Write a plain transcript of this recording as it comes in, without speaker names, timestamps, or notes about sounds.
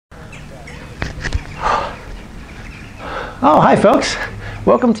Oh, hi folks.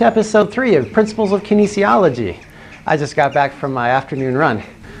 Welcome to episode 3 of Principles of Kinesiology. I just got back from my afternoon run.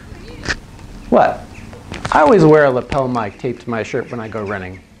 What? I always wear a lapel mic taped to my shirt when I go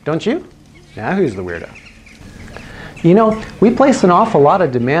running. Don't you? Now who's the weirdo? You know, we place an awful lot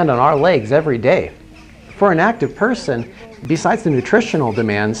of demand on our legs every day. For an active person, besides the nutritional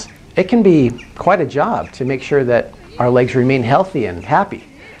demands, it can be quite a job to make sure that our legs remain healthy and happy.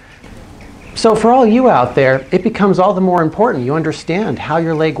 So for all you out there, it becomes all the more important you understand how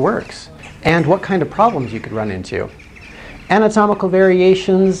your leg works and what kind of problems you could run into. Anatomical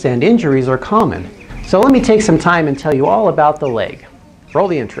variations and injuries are common. So let me take some time and tell you all about the leg. Roll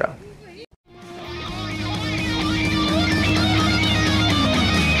the intro.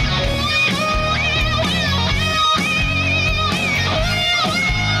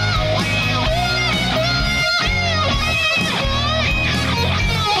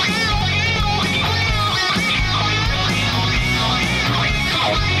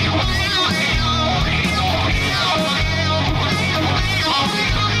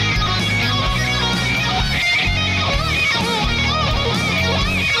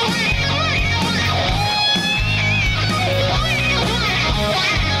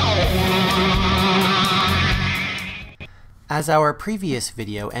 As our previous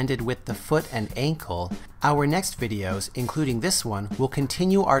video ended with the foot and ankle, our next videos, including this one, will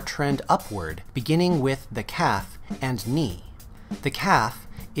continue our trend upward, beginning with the calf and knee. The calf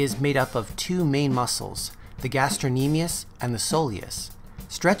is made up of two main muscles, the gastrocnemius and the soleus.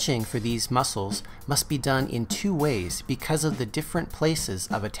 Stretching for these muscles must be done in two ways because of the different places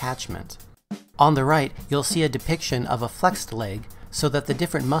of attachment. On the right, you'll see a depiction of a flexed leg so that the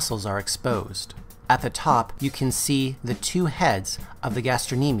different muscles are exposed. At the top, you can see the two heads of the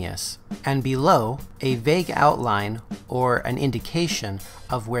gastrocnemius, and below, a vague outline or an indication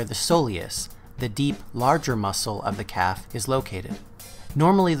of where the soleus, the deep, larger muscle of the calf, is located.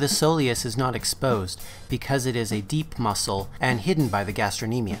 Normally, the soleus is not exposed because it is a deep muscle and hidden by the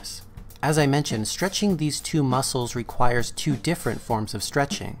gastrocnemius. As I mentioned, stretching these two muscles requires two different forms of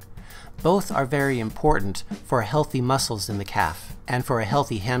stretching. Both are very important for healthy muscles in the calf and for a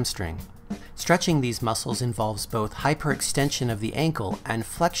healthy hamstring. Stretching these muscles involves both hyperextension of the ankle and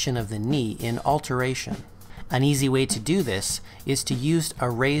flexion of the knee in alternation. An easy way to do this is to use a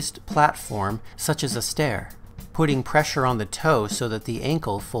raised platform such as a stair. Putting pressure on the toe so that the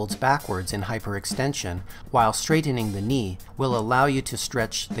ankle folds backwards in hyperextension while straightening the knee will allow you to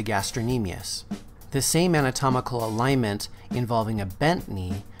stretch the gastrocnemius. The same anatomical alignment involving a bent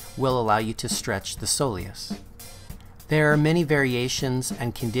knee will allow you to stretch the soleus. There are many variations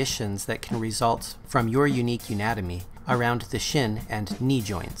and conditions that can result from your unique anatomy around the shin and knee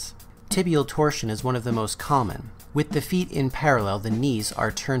joints. Tibial torsion is one of the most common. With the feet in parallel, the knees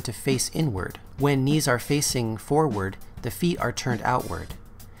are turned to face inward. When knees are facing forward, the feet are turned outward.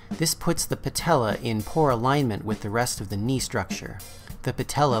 This puts the patella in poor alignment with the rest of the knee structure. The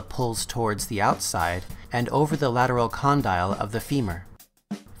patella pulls towards the outside and over the lateral condyle of the femur.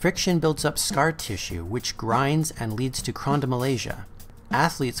 Friction builds up scar tissue, which grinds and leads to chondromalacia.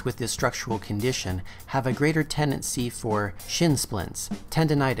 Athletes with this structural condition have a greater tendency for shin splints,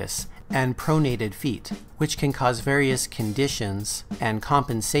 tendinitis, and pronated feet, which can cause various conditions and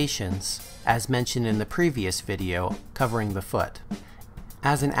compensations, as mentioned in the previous video covering the foot.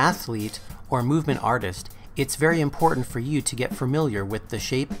 As an athlete or movement artist, it's very important for you to get familiar with the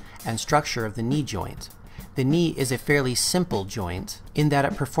shape and structure of the knee joint. The knee is a fairly simple joint in that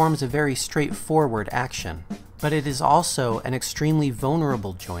it performs a very straightforward action, but it is also an extremely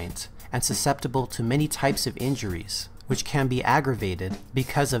vulnerable joint and susceptible to many types of injuries, which can be aggravated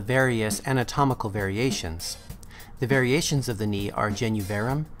because of various anatomical variations. The variations of the knee are genu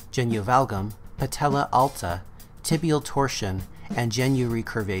varum, genu valgum, patella alta, tibial torsion, and genu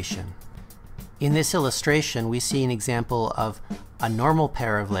recurvation. In this illustration, we see an example of a normal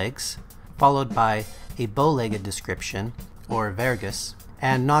pair of legs, followed by a bow-legged description, or valgus,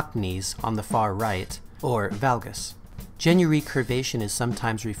 and knock knees on the far right, or valgus. Genu recurvation is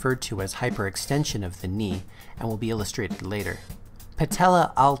sometimes referred to as hyperextension of the knee and will be illustrated later.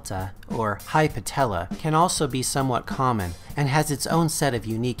 Patella alta, or high patella, can also be somewhat common and has its own set of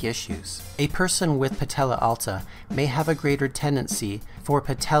unique issues. A person with patella alta may have a greater tendency for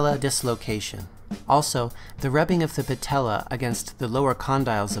patella dislocation. Also, the rubbing of the patella against the lower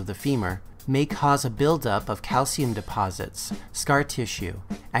condyles of the femur may cause a buildup of calcium deposits, scar tissue,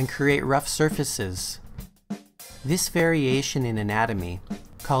 and create rough surfaces. This variation in anatomy,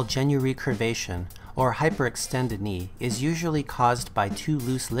 called genu recurvation or hyperextended knee, is usually caused by two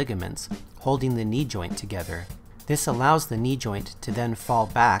loose ligaments holding the knee joint together. This allows the knee joint to then fall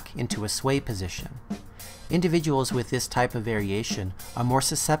back into a sway position. Individuals with this type of variation are more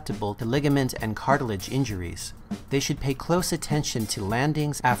susceptible to ligament and cartilage injuries. They should pay close attention to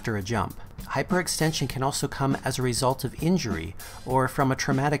landings after a jump. Hyperextension can also come as a result of injury or from a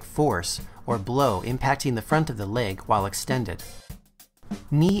traumatic force or blow impacting the front of the leg while extended.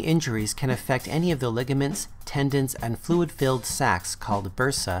 Knee injuries can affect any of the ligaments, tendons, and fluid-filled sacs called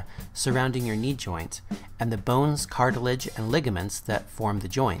bursa surrounding your knee joint, and the bones, cartilage, and ligaments that form the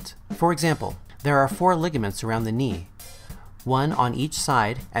joint. For example, there are 4 ligaments around the knee, 1 on each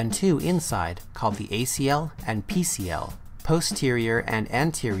side and 2 inside, called the ACL and PCL, posterior and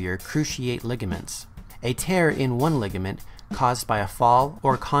anterior cruciate ligaments. A tear in one ligament caused by a fall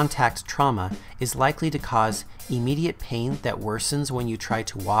or contact trauma is likely to cause immediate pain that worsens when you try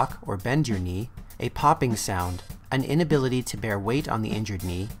to walk or bend your knee, a popping sound, an inability to bear weight on the injured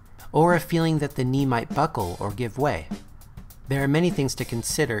knee, or a feeling that the knee might buckle or give way. There are many things to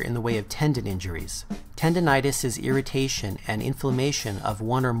consider in the way of tendon injuries. Tendinitis is irritation and inflammation of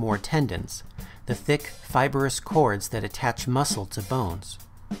one or more tendons, the thick, fibrous cords that attach muscle to bones.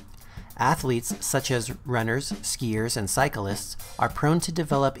 Athletes such as runners, skiers, and cyclists are prone to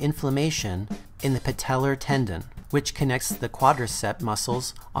develop inflammation in the patellar tendon, which connects the quadricep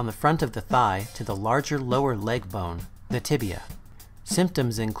muscles on the front of the thigh to the larger lower leg bone, the tibia.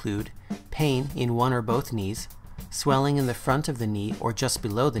 Symptoms include pain in one or both knees, swelling in the front of the knee or just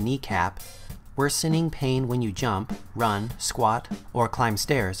below the kneecap, worsening pain when you jump, run, squat, or climb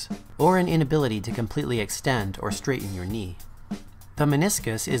stairs, or an inability to completely extend or straighten your knee. The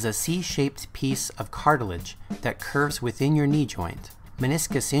meniscus is a C-shaped piece of cartilage that curves within your knee joint.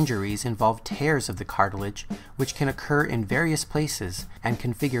 Meniscus injuries involve tears of the cartilage, which can occur in various places and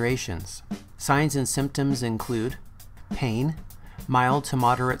configurations. Signs and symptoms include pain, mild to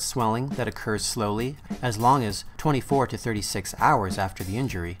moderate swelling that occurs slowly, as long as 24 to 36 hours after the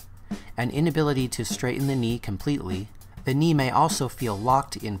injury, an inability to straighten the knee completely. The knee may also feel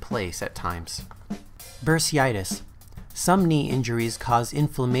locked in place at times. Bursitis. Some knee injuries cause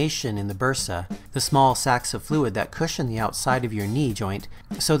inflammation in the bursa, the small sacs of fluid that cushion the outside of your knee joint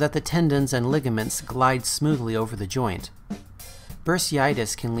so that the tendons and ligaments glide smoothly over the joint.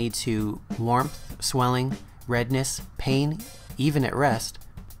 Bursitis can lead to warmth, swelling, redness, pain, even at rest,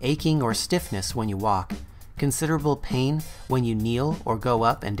 aching or stiffness when you walk, considerable pain when you kneel or go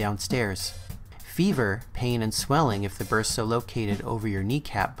up and down stairs, fever, pain, and swelling if the bursa located over your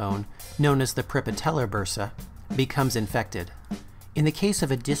kneecap bone, known as the prepatellar bursa, becomes infected. In the case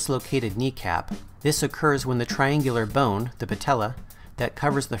of a dislocated kneecap, this occurs when the triangular bone, the patella, that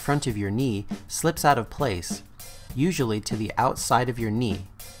covers the front of your knee slips out of place, usually to the outside of your knee.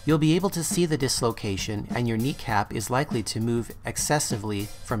 You'll be able to see the dislocation, and your kneecap is likely to move excessively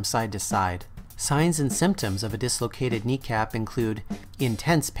from side to side. Signs and symptoms of a dislocated kneecap include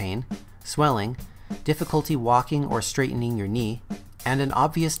intense pain, swelling, difficulty walking or straightening your knee, and an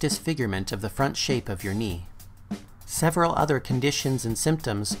obvious disfigurement of the front shape of your knee. Several other conditions and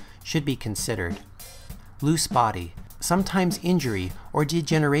symptoms should be considered. Loose body. Sometimes injury or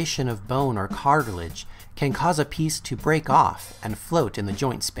degeneration of bone or cartilage can cause a piece to break off and float in the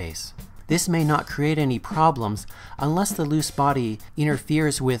joint space. This may not create any problems unless the loose body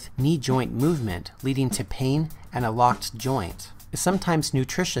interferes with knee joint movement, leading to pain and a locked joint. Sometimes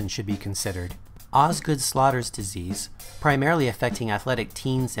nutrition should be considered. Osgood-Schlatters disease, primarily affecting athletic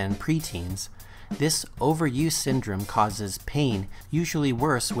teens and preteens, this overuse syndrome causes pain, usually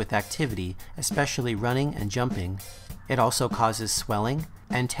worse with activity, especially running and jumping. It also causes swelling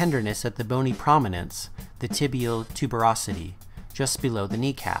and tenderness at the bony prominence, the tibial tuberosity, just below the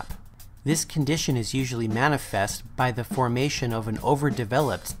kneecap. This condition is usually manifest by the formation of an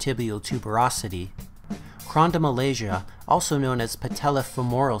overdeveloped tibial tuberosity. Chondromalacia, also known as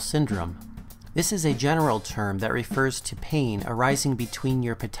patellofemoral syndrome. This is a general term that refers to pain arising between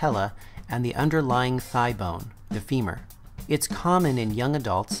your patella and the underlying thigh bone, the femur. It's common in young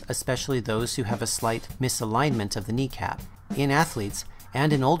adults, especially those who have a slight misalignment of the kneecap. In athletes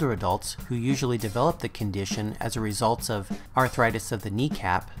and in older adults who usually develop the condition as a result of arthritis of the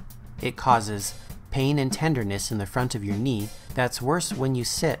kneecap, it causes pain and tenderness in the front of your knee that's worse when you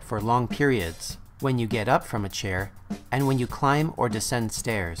sit for long periods, when you get up from a chair, and when you climb or descend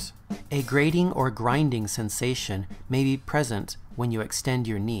stairs. A grating or grinding sensation may be present when you extend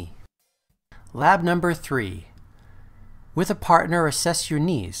your knee. Lab number 3. With a partner, assess your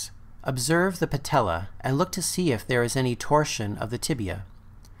knees. Observe the patella and look to see if there is any torsion of the tibia.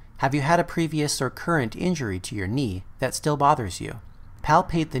 Have you had a previous or current injury to your knee that still bothers you?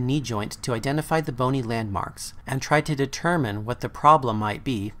 Palpate the knee joint to identify the bony landmarks and try to determine what the problem might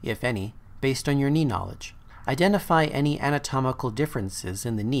be, if any, based on your knee knowledge. Identify any anatomical differences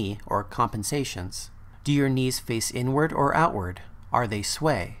in the knee or compensations. Do your knees face inward or outward? Are they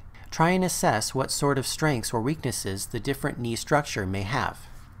sway? Try and assess what sort of strengths or weaknesses the different knee structure may have.